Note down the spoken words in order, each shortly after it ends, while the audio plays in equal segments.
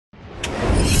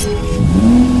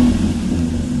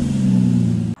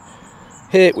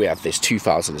Here we have this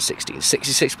 2016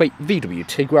 66-plate VW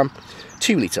Tiguan,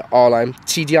 2-litre R-Line,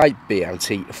 TDI,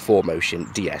 BMT,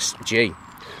 4MOTION DSG.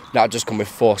 Now it does come with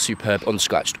 4 superb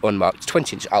unscratched, unmarked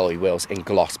 20-inch alloy wheels in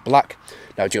gloss black.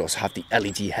 Now we do also have the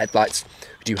LED headlights.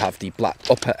 We do have the black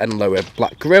upper and lower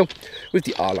black grille with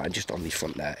the R-Line just on the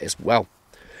front there as well.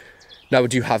 Now we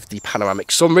do have the panoramic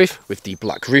sunroof with the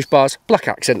black roof bars, black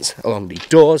accents along the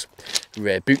doors,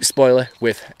 rear boot spoiler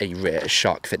with a rear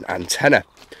shark fin antenna.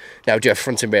 Now we do have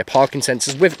front and rear parking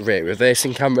sensors with rear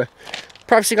reversing camera,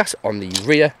 privacy glass on the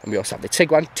rear, and we also have the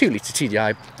Tiguan 2-litre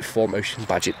TDI 4MOTION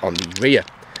badging on the rear.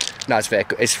 Now this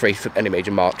vehicle is free from any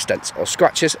major marks, dents or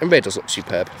scratches, and rear does look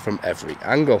superb from every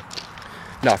angle.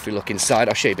 Now if we look inside,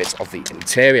 I'll show you bits of the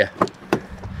interior.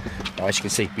 Now as you can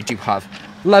see, we do have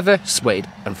leather, suede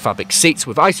and fabric seats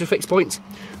with ISOFIX points,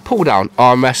 pull down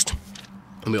armrest,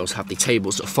 and we also have the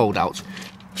tables that fold out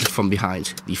from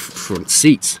behind the front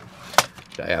seats.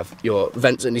 Now you have your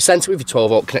vents in the centre with your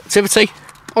 12-volt connectivity.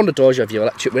 On the doors you have your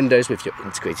electric windows with your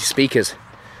integrated speakers.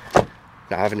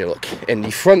 Now having a look in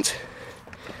the front,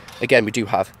 again we do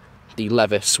have the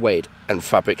leather, suede and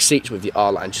fabric seats with the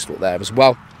R-Line just up there as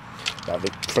well. Now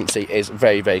the front seat is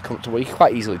very, very comfortable. You can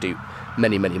quite easily do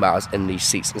many miles in these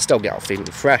seats and still get out feeling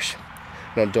fresh.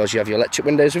 And on the doors you have your electric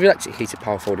windows with your electric heated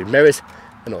power folding mirrors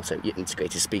and also your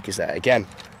integrated speakers there again.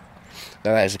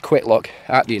 Now there's a quick look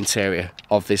at the interior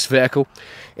of this vehicle.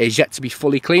 It is yet to be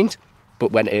fully cleaned,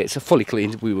 but when it's fully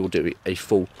cleaned we will do a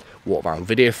full walk around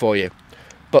video for you.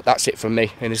 But that's it from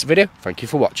me in this video. Thank you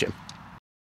for watching.